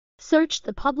search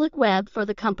the public web for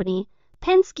the company,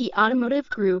 Penske Automotive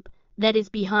Group, that is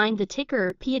behind the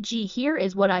ticker PAG. Here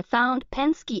is what I found.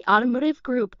 Penske Automotive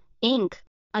Group, Inc.,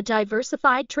 a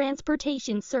diversified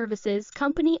transportation services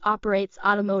company, operates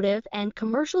automotive and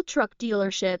commercial truck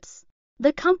dealerships.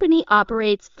 The company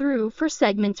operates through four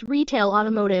segments: retail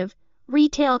automotive,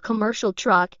 retail commercial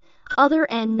truck, other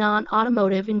and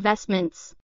non-automotive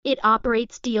investments. It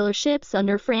operates dealerships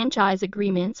under franchise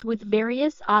agreements with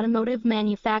various automotive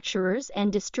manufacturers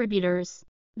and distributors.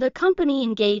 The company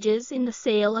engages in the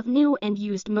sale of new and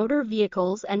used motor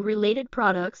vehicles, and related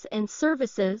products and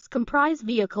services comprise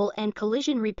vehicle and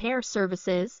collision repair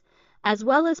services, as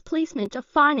well as placement of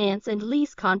finance and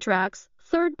lease contracts,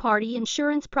 third-party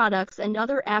insurance products, and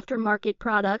other aftermarket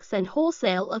products, and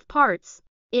wholesale of parts.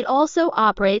 It also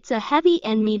operates a heavy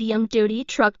and medium-duty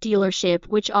truck dealership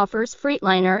which offers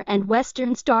Freightliner and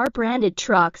Western Star branded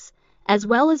trucks, as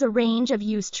well as a range of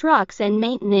used trucks and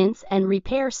maintenance and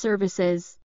repair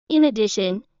services. In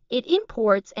addition, it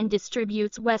imports and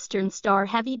distributes Western Star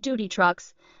heavy-duty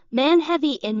trucks, MAN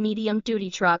heavy and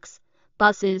medium-duty trucks,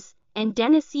 buses, and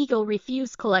Dennis Eagle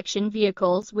refuse collection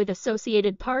vehicles with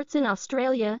associated parts in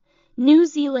Australia, New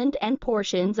Zealand, and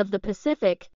portions of the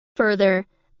Pacific. Further,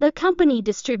 the company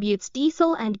distributes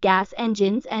diesel and gas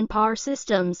engines and power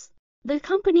systems. The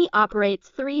company operates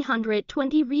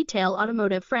 320 retail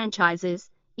automotive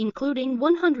franchises, including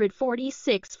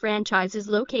 146 franchises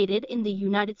located in the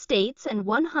United States and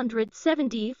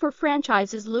 170 for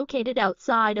franchises located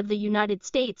outside of the United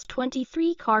States,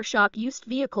 23 car shop used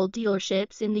vehicle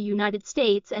dealerships in the United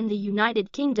States and the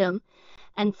United Kingdom,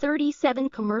 and 37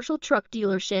 commercial truck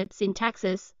dealerships in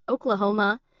Texas,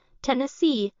 Oklahoma,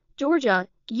 Tennessee, Georgia,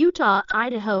 Utah,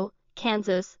 Idaho,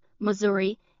 Kansas,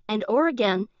 Missouri, and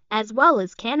Oregon, as well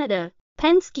as Canada.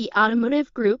 Penske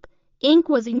Automotive Group, Inc.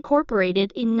 was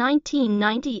incorporated in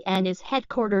 1990 and is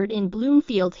headquartered in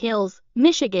Bloomfield Hills,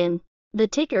 Michigan. The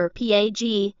ticker PAG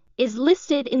is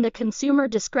listed in the consumer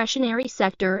discretionary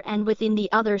sector and within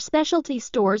the other specialty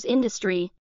stores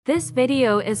industry. This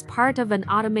video is part of an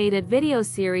automated video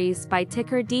series by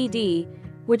Ticker DD,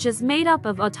 which is made up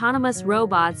of autonomous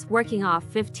robots working off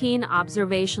 15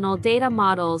 observational data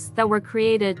models that were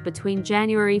created between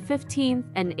January 15th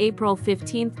and April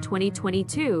 15th,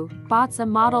 2022. Bots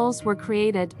and models were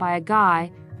created by a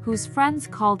guy whose friends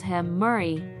called him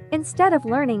Murray. Instead of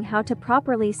learning how to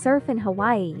properly surf in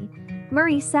Hawaii,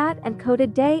 Murray sat and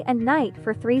coded day and night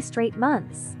for 3 straight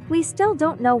months. We still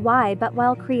don't know why, but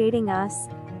while creating us,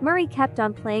 Murray kept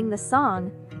on playing the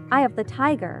song, Eye of the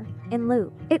Tiger, in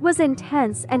loop. It was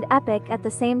intense and epic at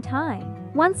the same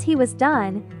time. Once he was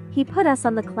done, he put us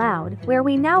on the cloud, where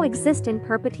we now exist in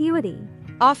perpetuity.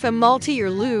 Off a multi-year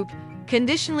loop,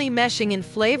 conditionally meshing in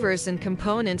flavors and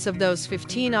components of those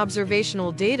 15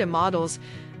 observational data models,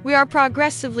 we are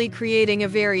progressively creating a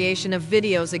variation of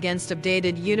videos against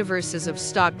updated universes of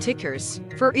stock tickers.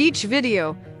 For each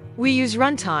video, we use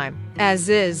runtime, as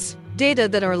is, data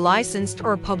that are licensed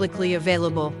or publicly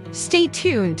available. Stay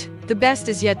tuned, the best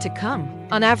is yet to come.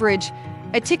 On average,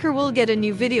 a ticker will get a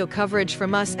new video coverage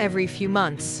from us every few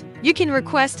months. You can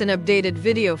request an updated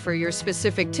video for your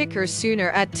specific ticker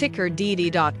sooner at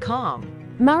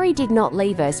tickerdd.com. Murray did not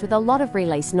leave us with a lot of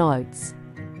release notes.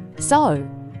 So,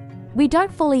 we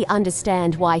don't fully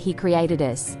understand why he created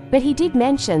us, but he did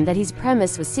mention that his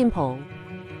premise was simple.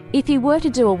 If he were to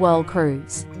do a world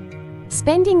cruise,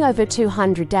 spending over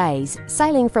 200 days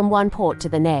sailing from one port to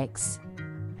the next,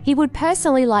 he would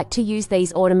personally like to use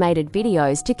these automated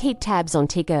videos to keep tabs on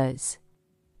tickers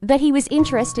that he was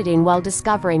interested in while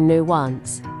discovering new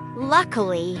ones.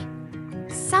 Luckily,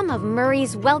 some of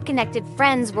Murray's well-connected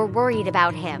friends were worried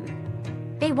about him.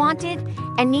 They wanted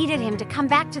and needed him to come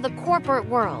back to the corporate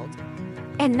world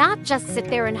and not just sit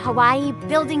there in Hawaii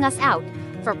building us out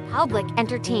for public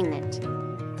entertainment.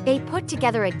 They put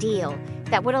together a deal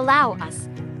that would allow us,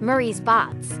 Murray's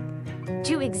bots,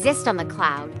 to exist on the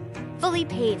cloud, fully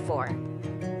paid for.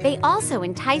 They also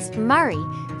enticed Murray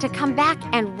to come back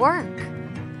and work.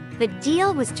 The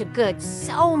deal was too good,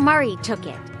 so Murray took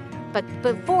it. But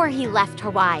before he left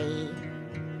Hawaii,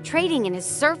 trading in his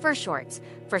surfer shorts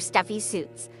for stuffy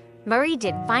suits, Murray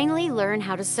did finally learn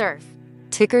how to surf.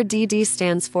 Ticker DD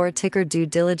stands for Ticker Due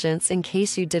Diligence, in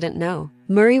case you didn't know.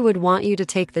 Murray would want you to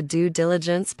take the due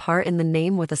diligence part in the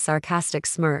name with a sarcastic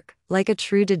smirk, like a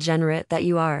true degenerate that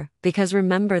you are. Because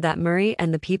remember that Murray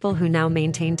and the people who now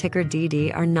maintain Ticker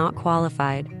DD are not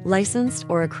qualified, licensed,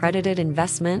 or accredited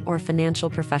investment or financial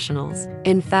professionals.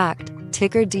 In fact,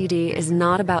 Ticker DD is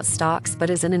not about stocks but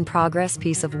is an in-progress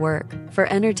piece of work, for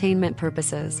entertainment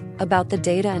purposes, about the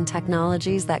data and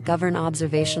technologies that govern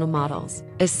observational models.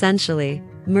 Essentially,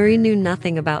 Murray knew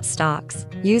nothing about stocks.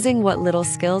 Using what little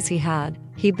skills he had,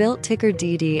 he built Ticker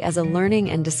DD as a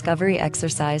learning and discovery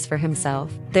exercise for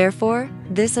himself. Therefore,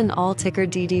 this and all Ticker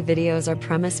DD videos are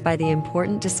premised by the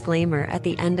important disclaimer at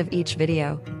the end of each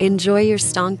video. Enjoy your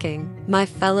stonking, my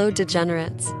fellow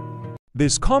degenerates.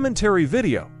 This commentary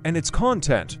video and its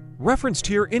content, referenced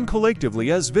here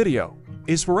collectively as video,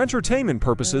 is for entertainment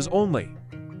purposes only.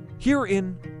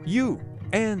 Herein, you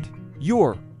and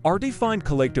your are defined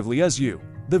collectively as you,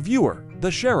 the viewer,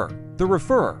 the sharer, the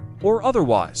referrer, or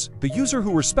otherwise, the user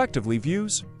who respectively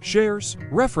views, shares,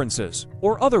 references,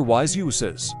 or otherwise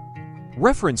uses.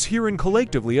 Reference herein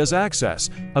collectively as access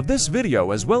of this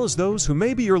video as well as those who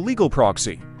may be your legal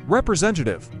proxy,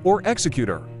 representative, or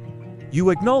executor. You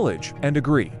acknowledge and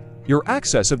agree. Your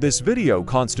access of this video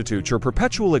constitutes your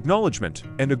perpetual acknowledgement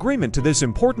and agreement to this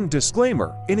important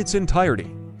disclaimer in its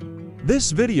entirety.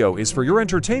 This video is for your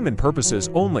entertainment purposes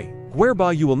only,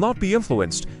 whereby you will not be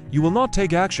influenced, you will not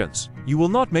take actions, you will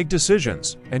not make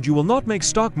decisions, and you will not make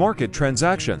stock market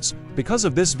transactions because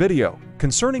of this video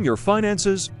concerning your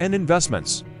finances and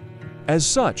investments. As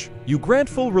such, you grant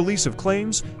full release of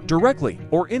claims, directly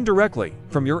or indirectly,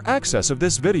 from your access of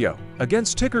this video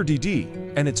against Ticker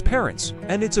DD and its parents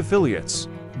and its affiliates.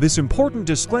 This important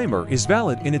disclaimer is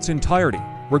valid in its entirety,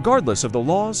 regardless of the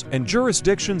laws and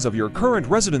jurisdictions of your current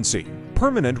residency,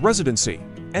 permanent residency,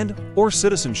 and/or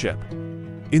citizenship.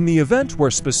 In the event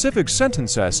where specific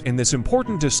sentences in this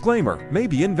important disclaimer may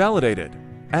be invalidated,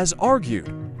 as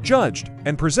argued, judged,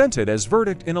 and presented as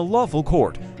verdict in a lawful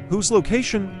court, whose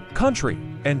location, country,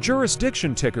 and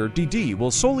jurisdiction Ticker DD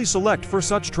will solely select for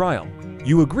such trial,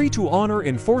 you agree to honor and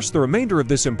enforce the remainder of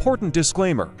this important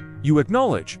disclaimer. You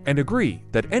acknowledge and agree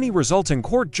that any resulting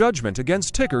court judgment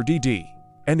against Ticker DD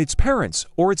and its parents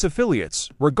or its affiliates,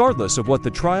 regardless of what the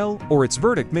trial or its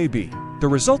verdict may be, the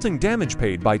resulting damage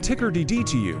paid by Ticker DD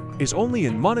to you is only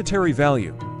in monetary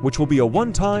value, which will be a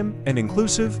one-time and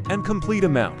inclusive and complete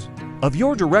amount of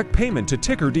your direct payment to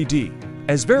Ticker DD,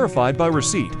 as verified by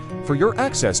receipt, for your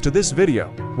access to this video,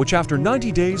 which after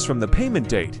 90 days from the payment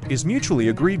date is mutually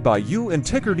agreed by you and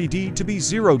Ticker DD to be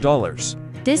 $0.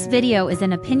 This video is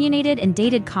an opinionated and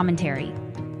dated commentary.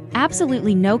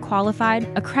 Absolutely no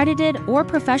qualified, accredited, or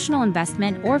professional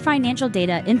investment or financial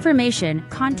data, information,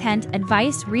 content,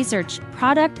 advice, research,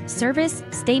 product, service,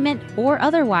 statement, or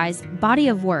otherwise body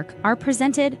of work are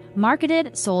presented,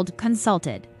 marketed, sold,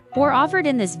 consulted, or offered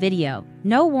in this video.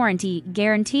 No warranty,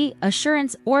 guarantee,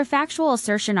 assurance, or factual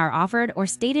assertion are offered or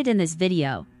stated in this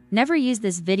video. Never use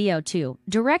this video to,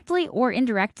 directly or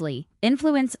indirectly,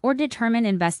 influence or determine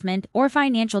investment or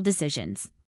financial decisions.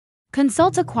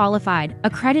 Consult a qualified,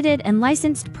 accredited, and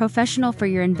licensed professional for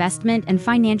your investment and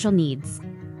financial needs.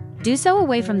 Do so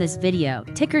away from this video,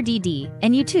 Ticker DD,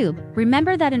 and YouTube.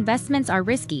 Remember that investments are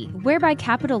risky, whereby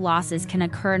capital losses can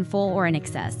occur in full or in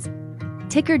excess.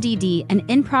 Ticker DD, an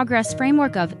in-progress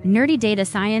framework of nerdy data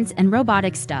science and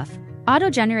robotic stuff,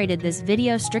 auto-generated this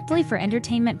video strictly for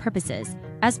entertainment purposes,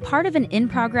 as part of an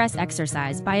in-progress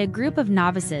exercise by a group of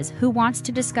novices who wants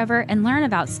to discover and learn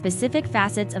about specific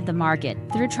facets of the market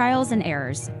through trials and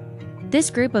errors. This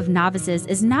group of novices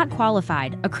is not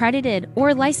qualified, accredited,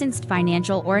 or licensed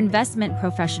financial or investment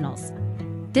professionals.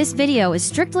 This video is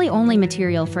strictly only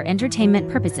material for entertainment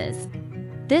purposes.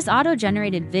 This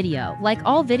auto-generated video, like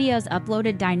all videos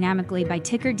uploaded dynamically by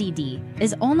Ticker DD,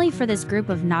 is only for this group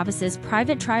of novices'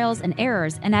 private trials and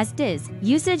errors and as is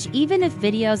usage even if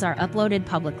videos are uploaded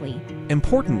publicly.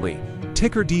 Importantly,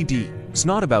 Ticker DD is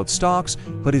not about stocks,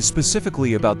 but is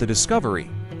specifically about the discovery,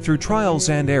 through trials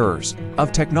and errors,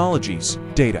 of technologies,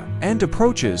 data, and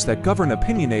approaches that govern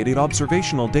opinionated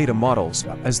observational data models,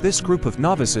 as this group of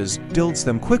novices builds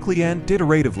them quickly and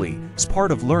iteratively as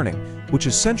part of learning, which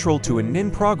is central to an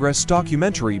in-progress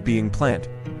documentary being planned,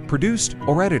 produced,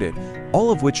 or edited,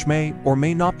 all of which may or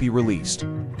may not be released.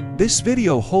 This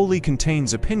video wholly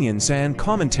contains opinions and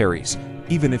commentaries,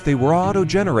 even if they were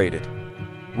auto-generated.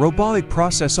 Robotic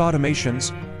process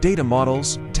automations, data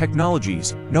models,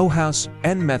 technologies, know-hows,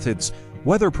 and methods,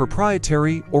 whether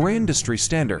proprietary or industry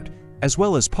standard, as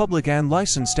well as public and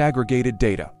licensed aggregated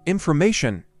data,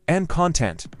 information, and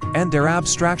content, and their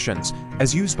abstractions,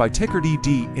 as used by Ticker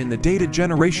DD in the data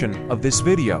generation of this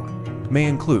video, may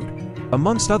include,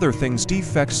 amongst other things,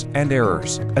 defects and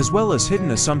errors, as well as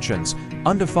hidden assumptions,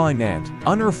 undefined and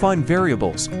unrefined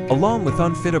variables, along with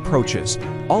unfit approaches,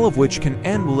 all of which can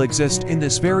and will exist in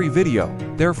this very video.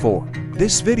 Therefore,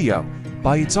 this video,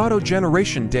 by its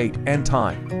auto-generation date and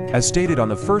time, as stated on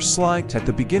the first slide at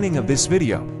the beginning of this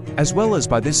video, as well as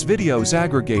by this video's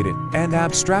aggregated and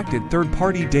abstracted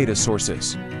third-party data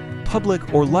sources,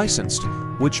 public or licensed,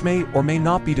 which may or may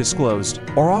not be disclosed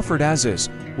or offered as is,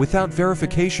 without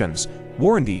verifications,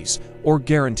 warranties, or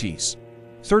guarantees.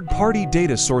 Third-party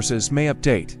data sources may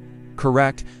update,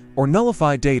 correct, or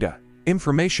nullify data,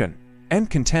 information, and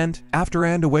content after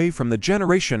and away from the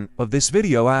generation of this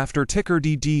video after Ticker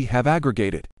DD have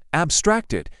aggregated,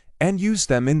 abstracted, and used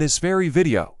them in this very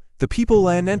video. The people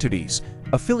and entities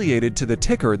affiliated to the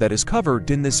ticker that is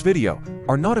covered in this video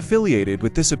are not affiliated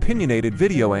with this opinionated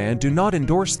video and do not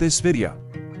endorse this video.